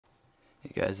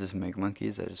Hey guys, this is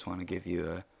Monkeys. I just want to give you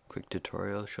a quick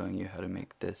tutorial showing you how to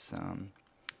make this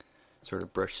sort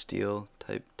of brush steel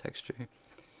type texture.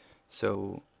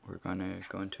 So we're going to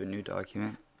go into a new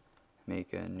document,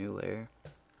 make a new layer,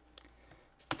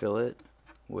 fill it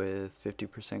with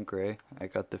 50% gray. I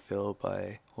got the fill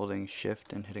by holding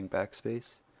shift and hitting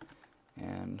backspace,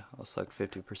 and I'll select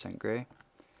 50% gray.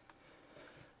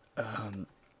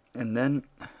 And then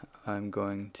I'm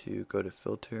going to go to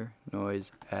filter,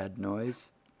 noise, add noise.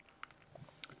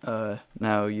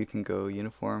 Now you can go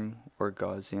uniform or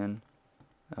Gaussian.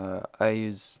 I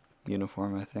use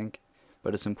uniform, I think,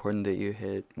 but it's important that you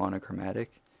hit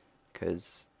monochromatic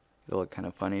because it'll look kind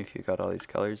of funny if you got all these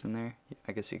colors in there.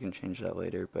 I guess you can change that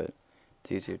later, but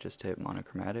it's easier just to hit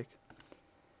monochromatic.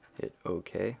 Hit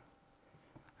OK.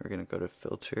 We're going to go to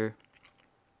filter,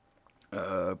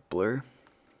 blur,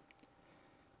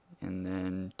 and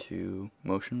then to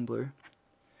motion blur.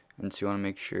 And so you want to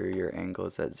make sure your angle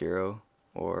is at 0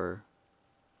 or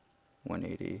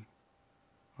 180.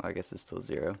 Well, I guess it's still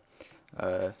 0.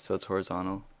 So it's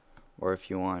horizontal, or if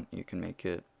you want, you can make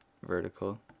it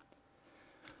vertical.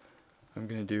 I'm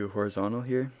going to do horizontal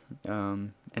here.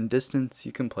 And distance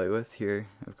you can play with here.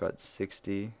 I've got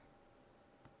 60.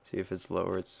 See if it's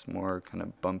lower, it's more kind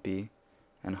of bumpy,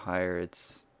 and higher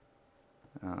it's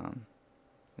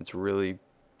really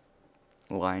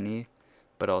liney,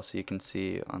 but also you can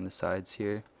see on the sides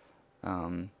here,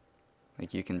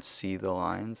 like you can see the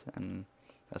lines, and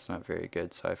that's not very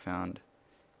good. So I found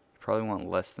you probably want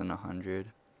less than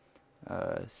 100.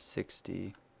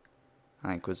 60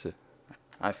 I think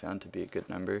I found to be a good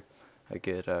number, a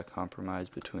good compromise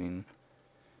between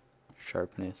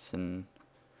sharpness and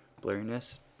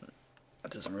blurriness.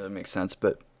 That doesn't really make sense,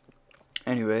 but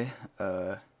anyway,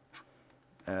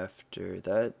 after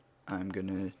that I'm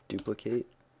gonna duplicate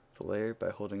the layer by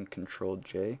holding Control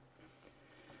J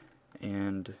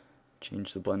and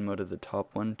change the blend mode of the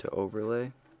top one to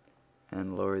overlay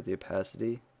and lower the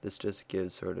opacity. This just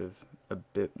gives sort of a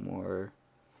bit more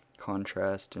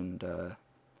contrast, and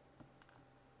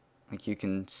like you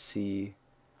can see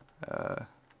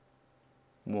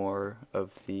more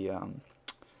of the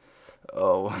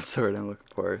what's the word I'm looking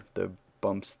for? The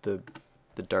bumps, the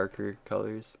darker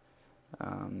colors,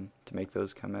 to make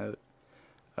those come out.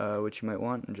 What you might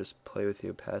want, and just play with the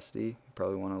opacity. You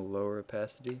probably want a lower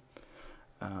opacity.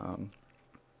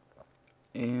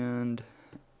 And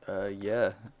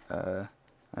yeah, I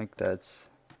think that's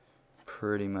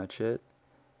pretty much it.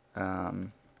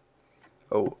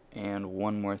 Oh, and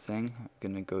one more thing. I'm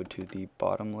gonna go to the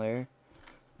bottom layer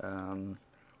and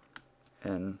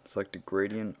select a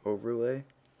gradient overlay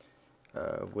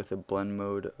with a blend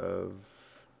mode of,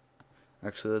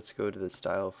 actually let's go to the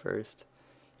style first.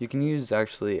 You can use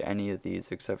actually any of these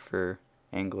except for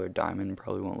angular diamond,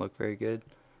 probably won't look very good.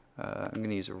 I'm going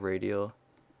to use a radial,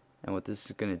 and what this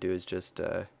is going to do is just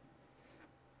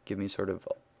give me sort of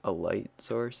a light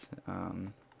source.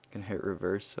 I'm going to hit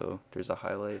reverse so there's a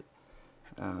highlight.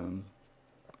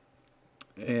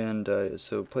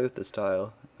 So play with the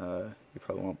style. You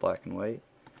probably want black and white,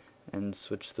 and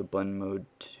switch the blend mode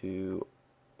to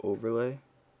overlay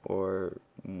or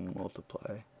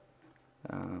multiply.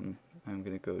 I'm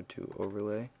going to go to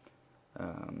overlay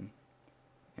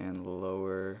and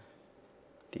lower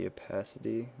the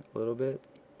opacity a little bit,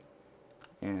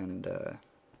 and a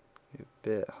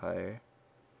bit higher.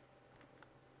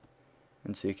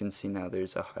 And so you can see now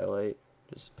there's a highlight.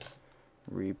 Just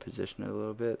reposition it a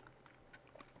little bit.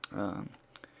 And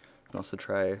also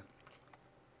try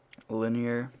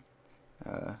linear,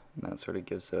 and that sort of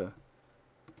gives a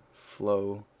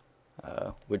flow,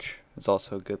 which is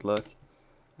also a good look.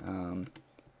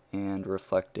 And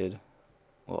reflected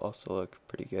will also look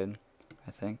pretty good,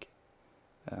 I think.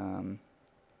 So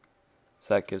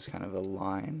that gives kind of a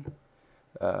line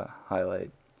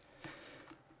highlight.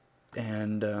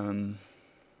 And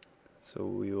so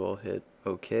we will hit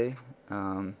OK,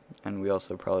 and we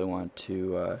also probably want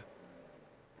to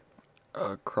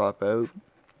crop out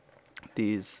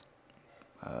these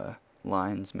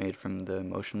lines made from the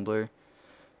motion blur,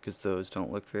 because those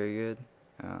don't look very good.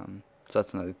 So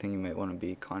that's another thing you might want to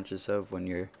be conscious of when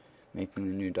you're making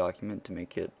the new document, to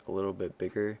make it a little bit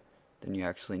bigger than you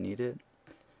actually need it.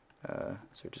 So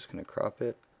we're just going to crop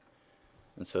it.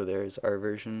 And so there's our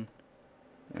version.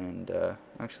 And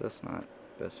actually that's not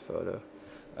the best photo.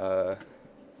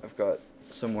 I've got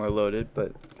some more loaded,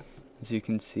 but as you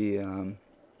can see, I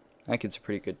think it's a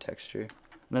pretty good texture.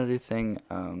 Another thing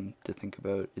to think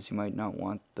about is you might not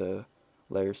want the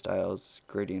layer styles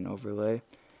gradient overlay.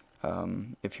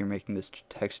 If you're making this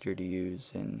texture to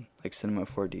use in like Cinema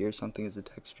 4D or something as a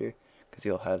texture, because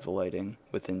you'll have the lighting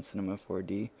within Cinema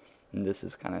 4D, and this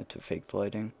is kind of to fake the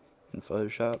lighting in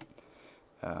Photoshop.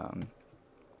 Um,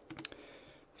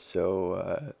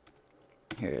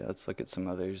 Here, let's look at some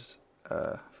others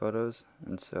photos.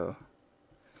 And so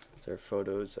these are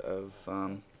photos of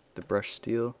the brush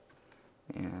steel,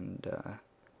 and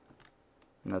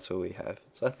that's what we have.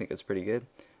 So I think it's pretty good.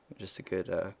 Just a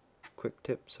good quick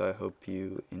tip, so I hope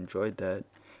you enjoyed that.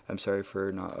 I'm sorry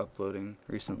for not uploading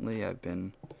recently. I've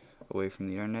been away from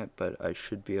the internet, but I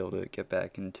should be able to get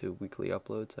back into weekly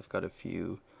uploads. I've got a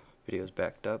few videos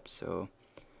backed up, so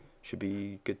should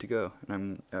be good to go.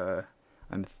 And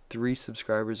I'm 3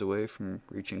 subscribers away from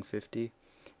reaching 50,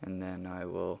 and then I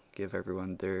will give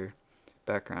everyone their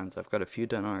backgrounds. I've got a few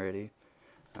done already,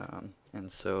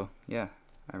 and so yeah,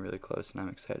 I'm really close and I'm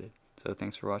excited. So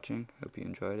thanks for watching. Hope you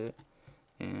enjoyed it,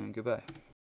 and goodbye.